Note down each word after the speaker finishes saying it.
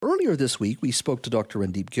earlier this week, we spoke to Dr.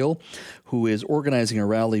 Randeep Gill, who is organizing a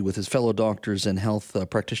rally with his fellow doctors and health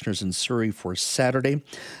practitioners in Surrey for Saturday.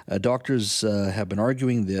 Doctors have been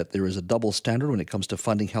arguing that there is a double standard when it comes to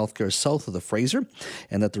funding healthcare south of the Fraser,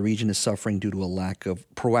 and that the region is suffering due to a lack of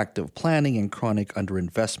proactive planning and chronic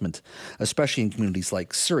underinvestment, especially in communities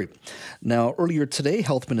like Surrey. Now, earlier today,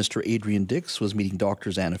 Health Minister Adrian Dix was meeting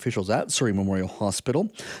doctors and officials at Surrey Memorial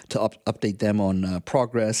Hospital to update them on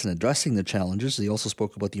progress in addressing the challenges. They also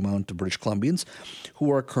spoke about the amount of British Columbians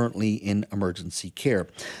who are currently in emergency care.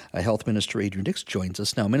 Health Minister Adrian Dix joins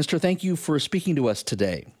us now. Minister, thank you for speaking to us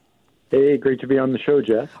today. Hey, great to be on the show,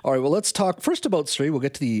 Jeff. All right, well, let's talk first about Surrey. We'll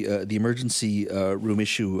get to the emergency room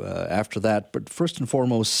issue after that. But first and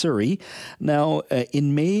foremost, Surrey. Now,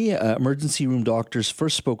 in May, emergency room doctors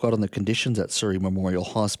first spoke out on the conditions at Surrey Memorial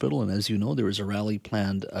Hospital. And as you know, there is a rally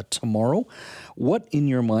planned tomorrow. What, in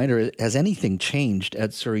your mind, or has anything changed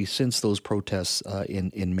at Surrey since those protests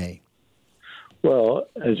in May? Well,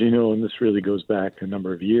 as you know, and this really goes back a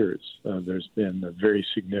number of years, there's been a very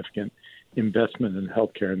significant investment in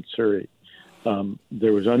healthcare in Surrey.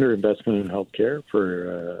 There was underinvestment in healthcare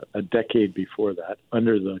for a decade before that,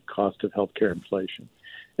 under the cost of healthcare inflation.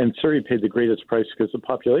 And Surrey paid the greatest price because the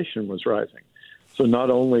population was rising. So not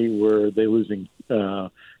only were they losing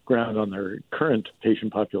ground on their current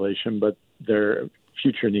patient population, but their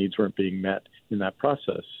future needs weren't being met in that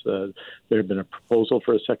process. There had been a proposal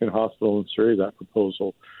for a second hospital in Surrey. That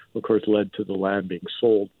proposal, of course, led to the land being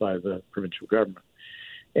sold by the provincial government.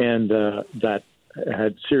 And that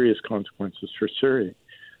had serious consequences for Surrey.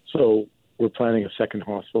 So we're planning a second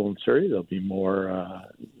hospital in Surrey. There'll be more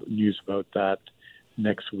news about that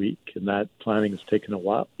next week. And that planning has taken a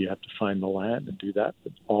while. You have to find the land and do that.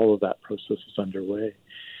 But all of that process is underway.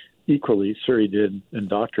 Equally, Surrey did, and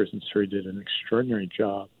doctors in Surrey did an extraordinary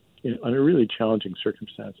job under really challenging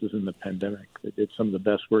circumstances in the pandemic. They did some of the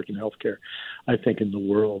best work in healthcare, I think, in the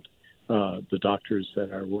world, the doctors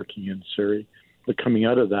that are working in Surrey. But coming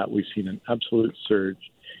out of that, we've seen an absolute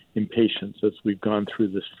surge in patients as we've gone through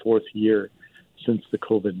this fourth year since the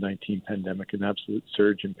COVID-19 pandemic, an absolute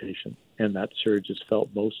surge in patients. And that surge is felt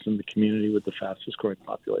most in the community with the fastest growing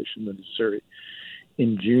population, that is Surrey.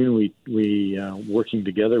 In June, we working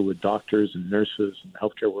together with doctors and nurses and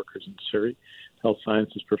healthcare workers in Surrey, health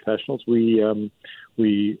sciences professionals, we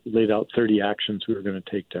laid out 30 actions we were going to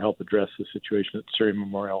take to help address the situation at Surrey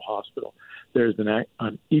Memorial Hospital. There's been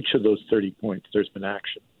on each of those 30 points, there's been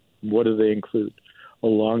action. What do they include? A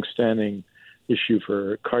longstanding issue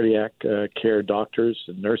for cardiac care doctors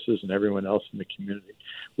and nurses and everyone else in the community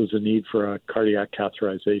was the need for a cardiac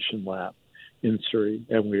catheterization lab in Surrey,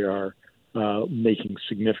 and we are making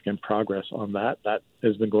significant progress on that. That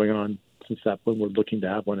has been going on since that point. We're looking to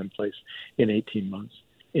have one in place in 18 months.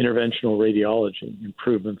 Interventional radiology,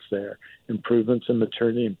 improvements there, improvements in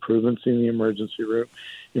maternity, improvements in the emergency room,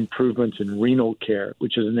 improvements in renal care,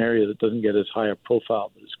 which is an area that doesn't get as high a profile,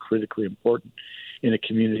 but is critically important in a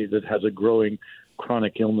community that has a growing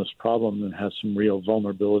chronic illness problem and has some real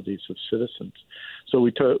vulnerabilities of citizens. So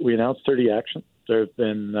we announced 30 actions. There have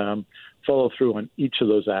been follow through on each of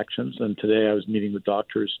those actions, and today I was meeting with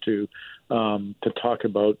doctors to talk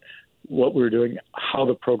about what we were doing, how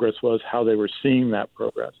the progress was, how they were seeing that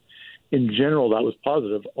progress. In general, that was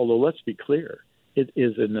positive, although let's be clear, it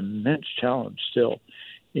is an immense challenge still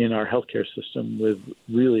in our healthcare system with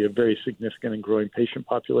really a very significant and growing patient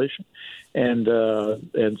population. And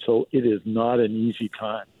so it is not an easy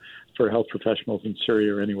time for health professionals in Surrey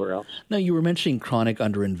or anywhere else. Now, you were mentioning chronic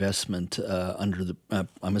underinvestment under the,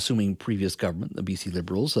 I'm assuming, previous government, the BC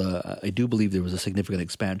Liberals. I do believe there was a significant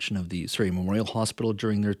expansion of the Surrey Memorial Hospital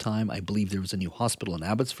during their time. I believe there was a new hospital in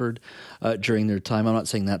Abbotsford during their time. I'm not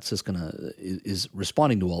saying that's just is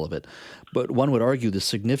responding to all of it, but one would argue the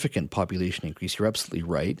significant population increase. You're absolutely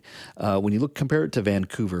right. When you compare it to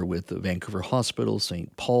Vancouver, with the Vancouver Hospital,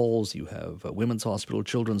 St. Paul's, you have Women's Hospital,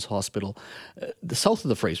 Children's Hospital, the south of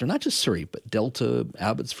the Fraser, not just Surrey, but Delta,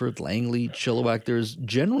 Abbotsford, Langley, Chilliwack, there's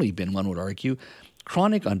generally been, one would argue,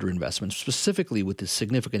 chronic underinvestment, specifically with the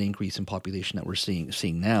significant increase in population that we're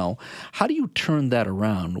seeing now. How do you turn that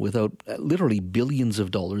around without literally billions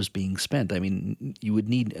of dollars being spent? I mean, you would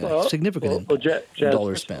need significant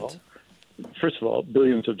dollars spent. First of all,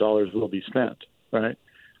 billions of dollars will be spent, right?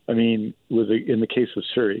 I mean, in the case of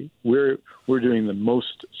Surrey, we're doing the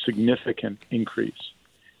most significant increase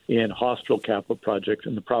in hospital capital projects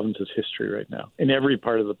in the province's history right now. In every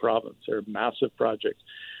part of the province, there are massive projects.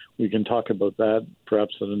 We can talk about that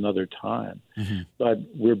perhaps at another time. But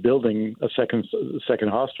we're building a second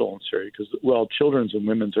hospital in Surrey because, well, children's and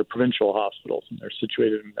women's are provincial hospitals, and they're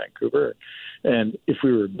situated in Vancouver. And if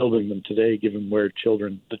we were building them today, given where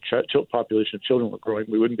the population of children were growing,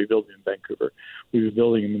 we wouldn't be building in Vancouver. We'd be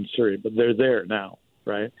building them in Surrey. But they're there now,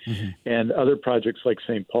 right? And other projects like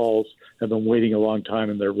St. Paul's have been waiting a long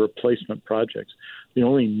time, and they're replacement projects. The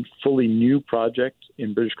only fully new project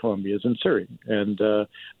in British Columbia is in Surrey, and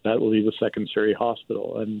that will be the second Surrey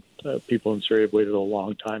hospital. And people in Surrey have waited a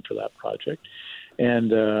long time for that project,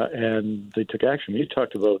 and they took action. You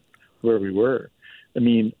talked about where we were. I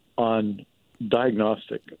mean, on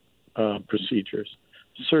diagnostic procedures,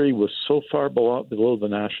 Surrey was so far below the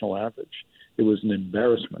national average. It was an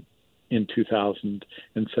embarrassment in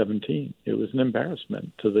 2017. It was an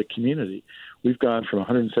embarrassment to the community. We've gone from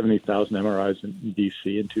 170,000 MRIs in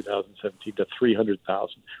BC in 2017 to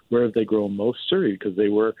 300,000. Where have they grown most? Surrey, because they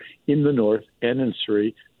were in the north and in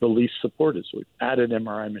Surrey the least supported. So we've added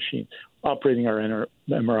MRI machines, operating our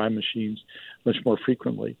MRI machines much more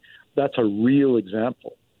frequently. That's a real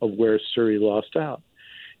example of where Surrey lost out.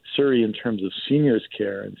 Surrey, in terms of seniors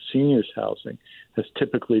care and seniors housing, has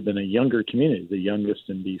typically been a younger community, the youngest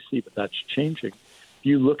in BC, but that's changing. If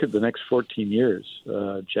you look at the next 14 years,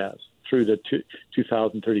 Jazz, through to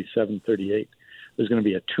 2037, 38, there's going to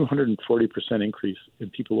be a 240% increase in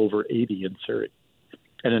people over 80 in Surrey,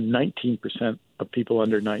 and a 19% of people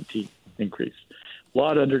under 19 increase. A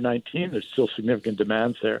lot under 19, there's still significant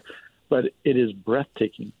demands there, but it is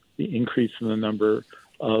breathtaking, the increase in the number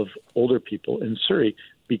of older people in Surrey,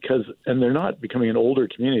 and they're not becoming an older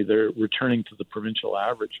community, they're returning to the provincial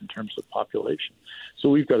average in terms of population. So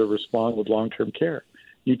we've got to respond with long-term care.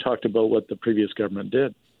 You talked about what the previous government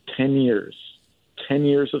did. 10 years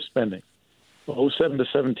of spending. 07 to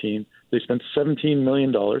 17, they spent $17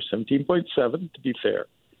 million, 17.7 to be fair,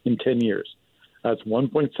 in 10 years. That's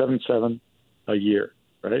 1.77 a year,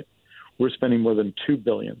 right? We're spending more than $2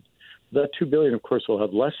 billion. That $2 billion, of course, will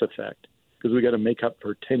have less effect because we got to make up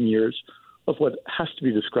for 10 years of what has to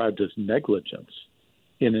be described as negligence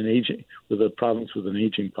in with a province with an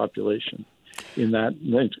aging population. And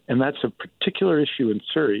that's a particular issue in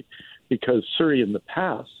Surrey, because Surrey in the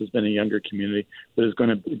past has been a younger community that is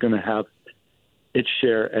going to have its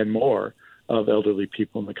share and more of elderly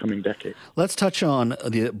people in the coming decade. Let's touch on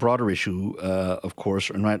the broader issue, of course,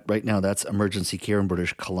 and right now that's emergency care in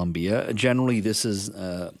British Columbia. Generally, this is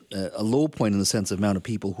a low point in the sense of amount of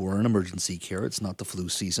people who are in emergency care. It's not the flu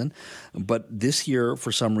season. But this year,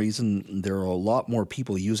 for some reason, there are a lot more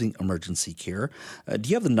people using emergency care. Do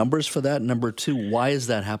you have the numbers for that? Number two, why is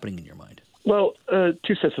that happening in your mind? Well,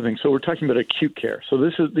 two sets of things. So we're talking about acute care. So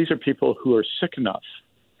these are people who are sick enough,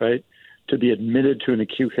 right, to be admitted to an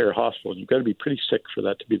acute care hospital. You've got to be pretty sick for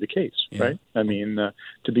that to be the case, right? I mean,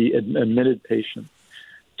 to be an admitted patient.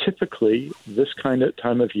 Typically, this kind of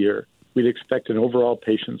time of year, we'd expect an overall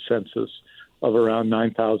patient census of around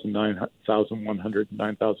 9,000, 9,100,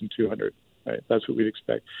 9,200, right? That's what we'd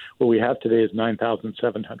expect. What we have today is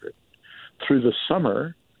 9,700. Through the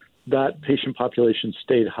summer, that patient population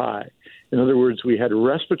stayed high. In other words, we had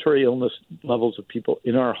respiratory illness levels of people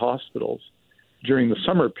in our hospitals during the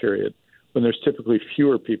summer period when there's typically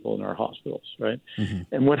fewer people in our hospitals, right?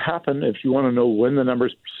 And what happened, if you want to know when the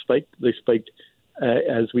numbers spiked, they spiked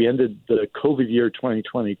as we ended the COVID year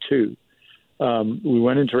 2022. We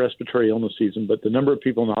went into respiratory illness season, but the number of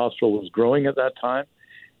people in the hospital was growing at that time,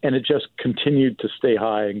 and it just continued to stay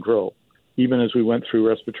high and grow, even as we went through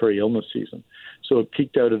respiratory illness season. So it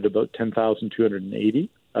peaked out at about 10,280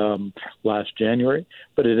 last January,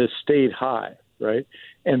 but it has stayed high, right?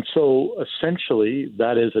 And so essentially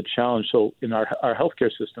that is a challenge. So in our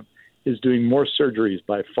healthcare system is doing more surgeries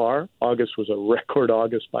by far. August was a record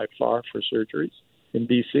August by far for surgeries in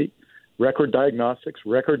BC. Record diagnostics,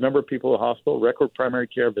 record number of people in the hospital, record primary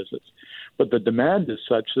care visits. But the demand is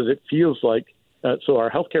such that it feels like so our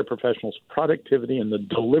healthcare professionals' productivity and the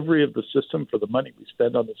delivery of the system for the money we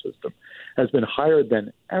spend on the system has been higher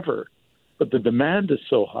than ever. But the demand is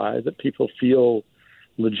so high that people feel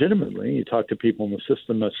legitimately, you talk to people in the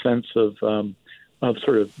system, a sense of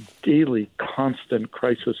sort of daily, constant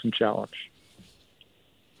crisis and challenge.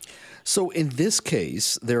 So in this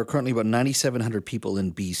case, there are currently about 9,700 people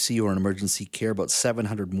in BC who are in emergency care, about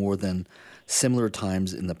 700 more than similar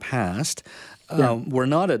times in the past. We're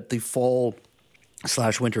not at the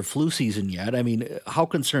fall/winter flu season yet. I mean, how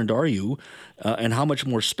concerned are you, and how much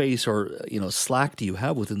more space or slack do you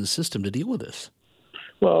have within the system to deal with this?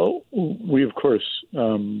 Well, we of course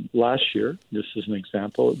last year, just as an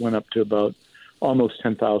example, it went up to about almost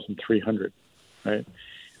 10,300, right?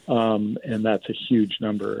 And that's a huge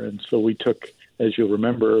number. And so we took as you'll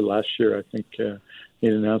remember, last year, I think,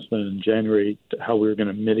 made an announcement in January how we were going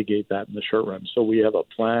to mitigate that in the short run. So we have a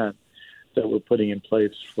plan that we're putting in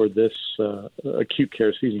place for this acute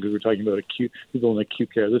care season, because we're talking about people in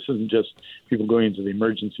acute care. This isn't just people going into the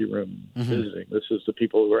emergency room visiting. This is the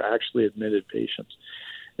people who are actually admitted patients.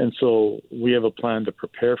 And so we have a plan to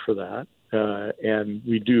prepare for that, and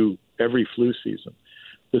we do every flu season.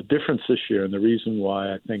 The difference this year, and the reason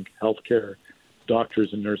why I think healthcare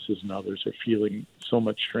doctors and nurses and others are feeling so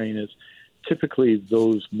much strain, is typically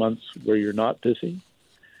those months where you're not busy,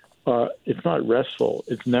 it's not restful.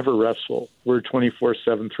 It's never restful. We're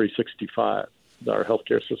 24/7, 365, our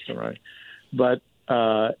healthcare system, right? But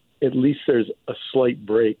at least there's a slight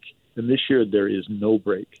break. And this year there is no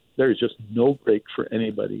break. There is just no break for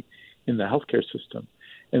anybody in the healthcare system.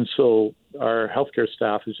 And so our healthcare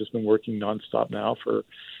staff has just been working nonstop now for,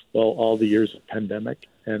 all the years of pandemic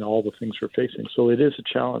and all the things we're facing. So it is a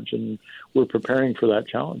challenge, and we're preparing for that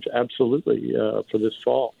challenge, absolutely, for this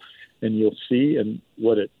fall. And you'll see, and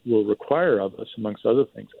what it will require of us, amongst other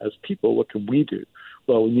things, as people, what can we do?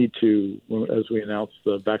 Well, we need to, as we announced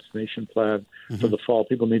the vaccination plan for the fall,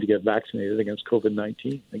 people need to get vaccinated against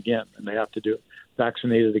COVID-19 again, and they have to do it.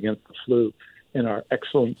 Vaccinated against the flu. And our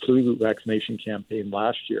excellent flu vaccination campaign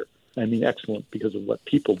last year, I mean excellent because of what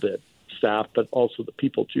people did, staff, but also the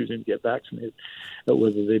people choosing to get vaccinated,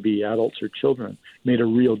 whether they be adults or children, made a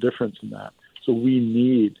real difference in that. So we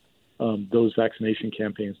need those vaccination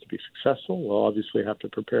campaigns to be successful. We'll obviously have to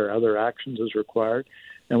prepare other actions as required,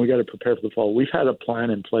 and we got to prepare for the fall. We've had a plan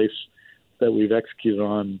in place that we've executed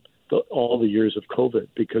on all the years of COVID,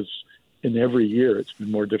 because in every year it's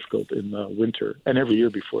been more difficult in the winter, and every year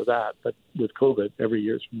before that. But with COVID, every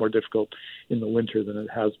year it's more difficult in the winter than it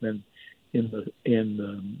has been in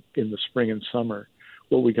the spring and summer.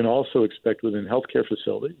 What we can also expect within healthcare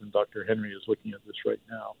facilities, and Dr. Henry is looking at this right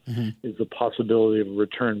now, is the possibility of a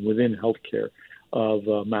return within healthcare of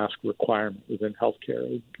a mask requirement within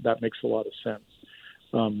healthcare. That makes a lot of sense.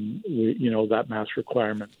 That mask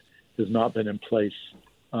requirement has not been in place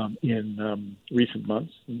in recent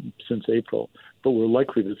months, since April, but we're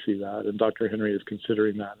likely to see that, and Dr. Henry is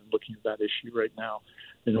considering that and looking at that issue right now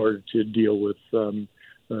in order to deal with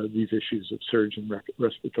these issues of surge and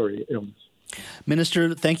respiratory illness.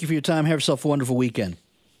 Minister, thank you for your time. Have yourself a wonderful weekend.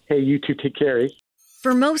 Hey, you too. Take care.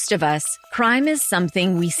 For most of us, crime is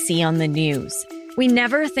something we see on the news. We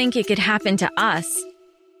never think it could happen to us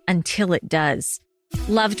until it does.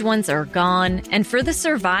 Loved ones are gone, and for the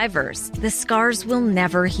survivors, the scars will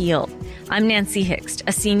never heal. I'm Nancy Hixt,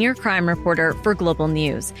 a senior crime reporter for Global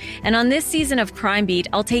News. And on this season of Crime Beat,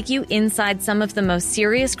 I'll take you inside some of the most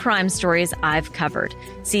serious crime stories I've covered.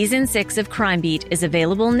 Season 6 of Crime Beat is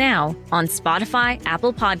available now on Spotify,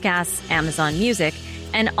 Apple Podcasts, Amazon Music,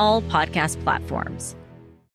 and all podcast platforms.